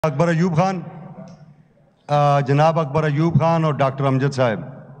اکبر ایوب خان، جناب اکبر ایوب خان اور ڈاکٹر امجد صاحب،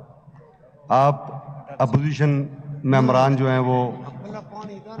 آپ اپوزیشن ممبران جو ہیں وہ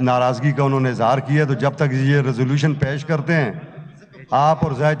ناراضگی کا انہوں نے اظہار کیا، تو جب تک یہ ریزولوشن پیش کرتے ہیں آپ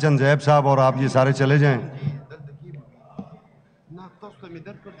اور زید چند زیب صاحب اور آپ یہ سارے چلے جائیں۔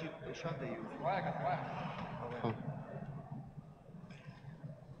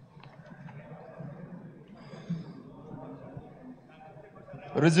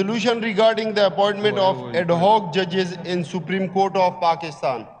 Resolution regarding the appointment of ad-hoc judges in Supreme Court of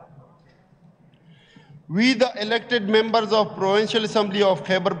Pakistan. We, the elected members of Provincial Assembly of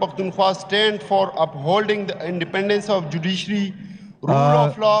Khyber Pakhtunkhwa, stand for upholding the independence of judiciary, rule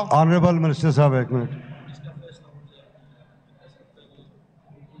of law. Honorable Minister صاحب ایک minute.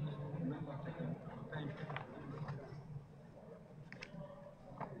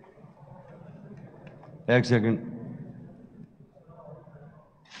 ایک second.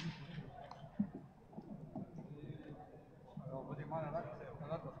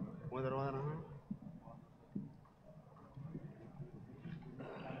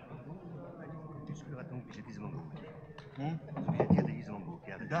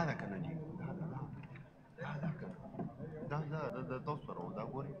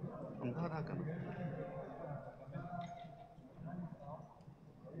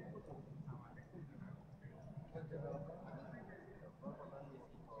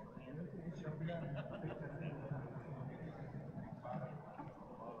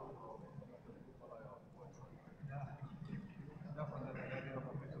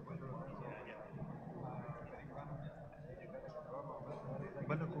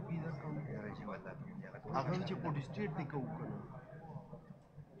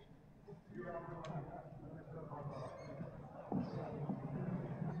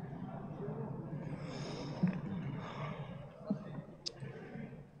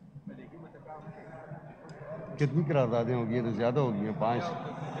 کتنی قراردادیں ہوگی ہیں؟ تو زیادہ ہوگی ہیں، 5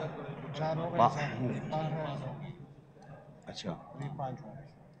 اچھا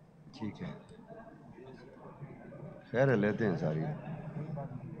ٹھیک ہے، خیر ہے، لیتے ہیں ساری۔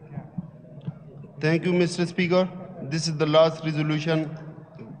 Thank you, Mr. Speaker. This is the last resolution.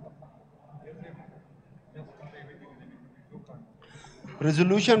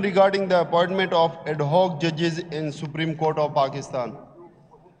 Resolution regarding the appointment of ad hoc judges in Supreme Court of Pakistan.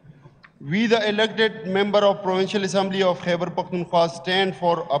 We, the elected member of Provincial Assembly of Khyber Pakhtunkhwa, stand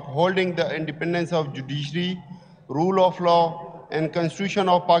for upholding the independence of judiciary, rule of law, and Constitution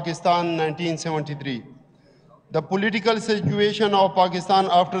of Pakistan 1973. The political situation of Pakistan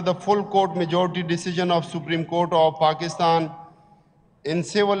after the full court majority decision of Supreme Court of Pakistan in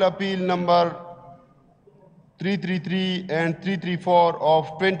civil appeal number 333 and 334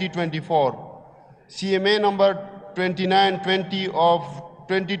 of 2024, CMA number 2920 of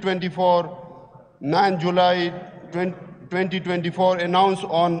 2024, 9 July 2024, announced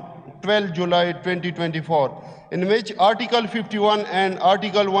on 12 July 2024, in which Article 51 and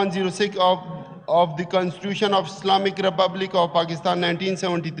Article 106 of the Constitution of Islamic Republic of Pakistan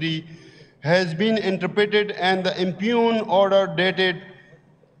 1973 has been interpreted, and the impugned order dated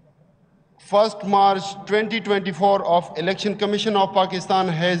 1st March 2024 of Election Commission of Pakistan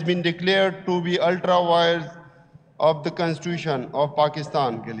has been declared to be ultra vires of the Constitution of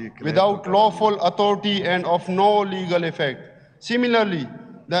Pakistan, without lawful authority and of no legal effect. Similarly,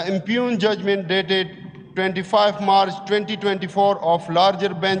 the impugned judgment dated 25 March 2024 of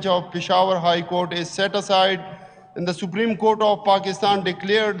larger bench of Peshawar High Court is set aside, and the Supreme Court of Pakistan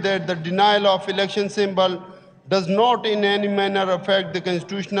declared that the denial of election symbol does not in any manner affect the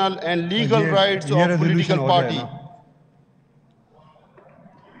constitutional and legal rights of political party.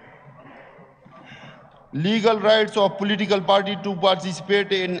 Legal rights of political party to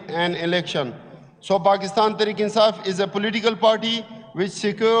participate in an election. So Pakistan Tariq Insaf is a political party which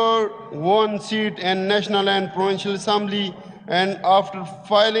secured 1 seat in National and Provincial Assembly, and after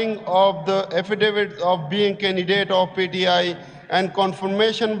filing of the affidavit of being candidate of PTI and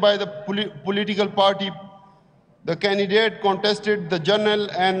confirmation by the political party, the candidate contested the general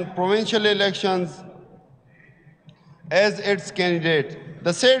and provincial elections as its candidate.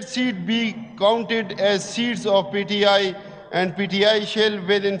 The said seat be counted as seats of PTI, and PTI shall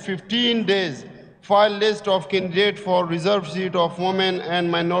within 15 days file list of candidate for reserved seat of women and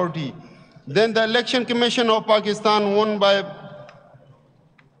minority. Then the Election Commission of Pakistan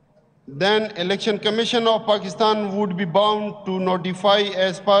would be bound to notify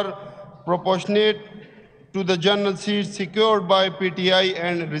as per proportionate to the general seats secured by PTI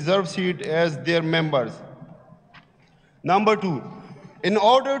and reserved seat as their members. Number 2, in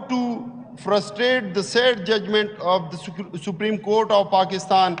order to frustrate the said judgment of the Supreme Court of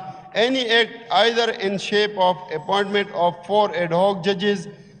Pakistan, any act either in shape of appointment of 4 ad hoc judges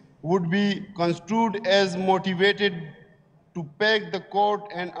would be construed as motivated to peg the court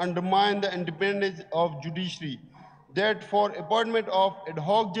and undermine the independence of judiciary. That for appointment of ad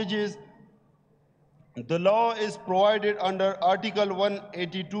hoc judges, the law is provided under Article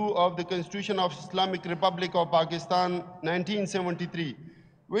 182 of the Constitution of Islamic Republic of Pakistan, 1973,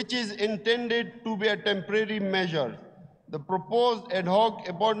 which is intended to be a temporary measure. The proposed ad hoc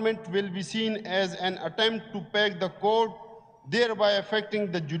appointment will be seen as an attempt to peg the court, thereby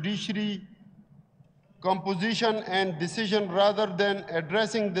affecting the judiciary composition and decision rather than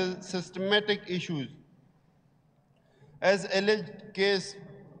addressing the systematic issues. As alleged case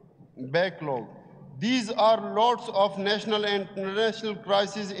backlog. These are lots of national and international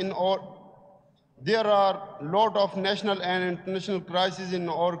crises in our. There are lot of national and international crises in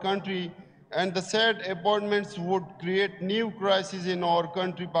our country, and the said appointments would create new crises in our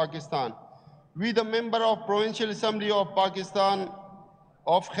country, Pakistan. We, the member of Provincial Assembly of Pakistan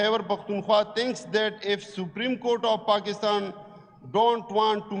of Khyber Pakhtunkhwa, thinks that if Supreme Court of Pakistan don't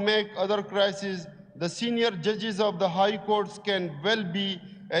want to make other crises, the senior judges of the high courts can well be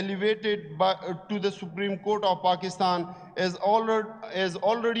elevated to the Supreme Court of Pakistan, as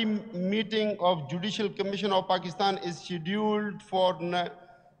already meeting of Judicial Commission of Pakistan is scheduled for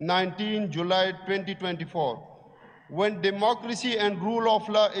 19 July 2024. When democracy and rule of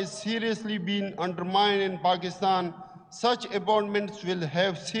law is seriously being undermined in Pakistan, such appointments will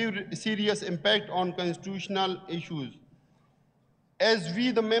have serious impact on constitutional issues. As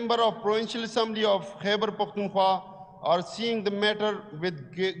we, the member of Provincial Assembly of Khyber Pakhtunkhwa, are seeing the matter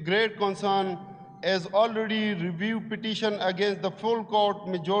with great concern, as already review petition against the full court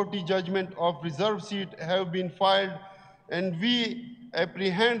majority judgment of reserve seat have been filed, and we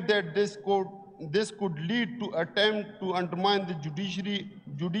apprehend that this could lead to attempt to undermine the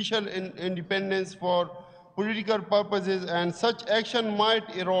judicial independence for political purposes, and such action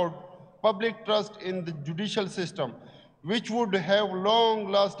might erode public trust in the judicial system, which would have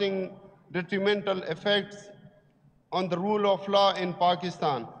long-lasting detrimental effects on the rule of law in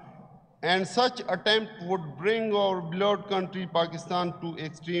Pakistan. And such attempt would bring our beloved country, Pakistan, to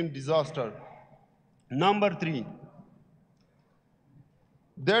extreme disaster. Number 3,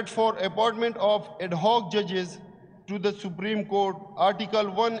 that for appointment of ad hoc judges to the Supreme Court, Article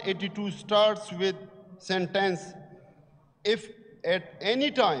 182 starts with sentence, if at any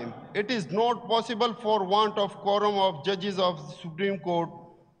time it is not possible for want of quorum of judges of the Supreme Court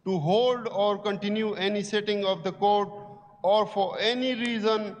to hold or continue any sitting of the court, or for any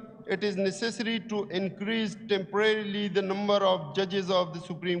reason it is necessary to increase temporarily the number of judges of the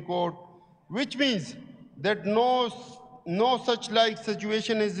Supreme Court, which means that no such like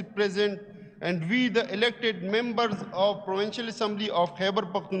situation is present, and we, the elected members of Provincial Assembly of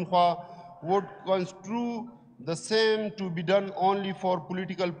Khyber Pakhtunkhwa, would construe the same to be done only for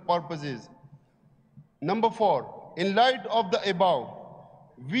political purposes. Number 4, in light of the above,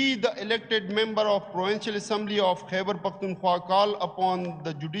 we, the elected member of Provincial Assembly of Khyber Pakhtunkhwa, call upon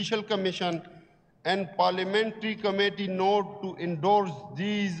the Judicial Commission and Parliamentary Committee note to endorse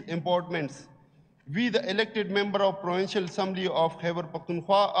these appointments. We, the elected member of Provincial Assembly of Khyber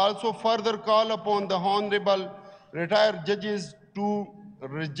Pakhtunkhwa, also further call upon the Honorable retired judges to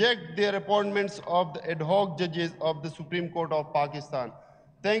reject their appointments of the ad hoc judges of the Supreme Court of Pakistan.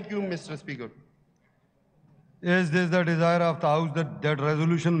 Thank you, Mr. Speaker. Is this the desire of the House that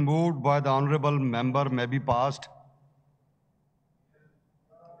resolution moved by the Honorable Member may be passed?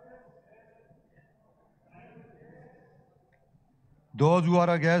 Those who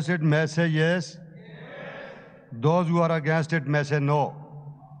are against it may say yes. Those who are against it may say no.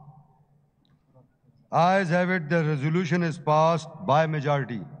 Ayes have it, the resolution is passed by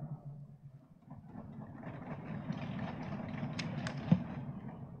majority.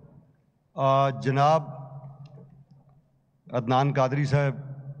 जनाब अदनान कादरी साहब,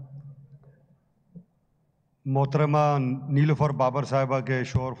 मोहतरमा नीलुफर बाबर साहिबा के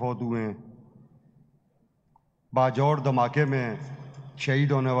शोहर फौत हुए हैं। बाजौड़ धमाके में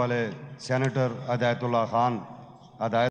शहीद होने वाले सेनेटर अदायतुल्लाह खान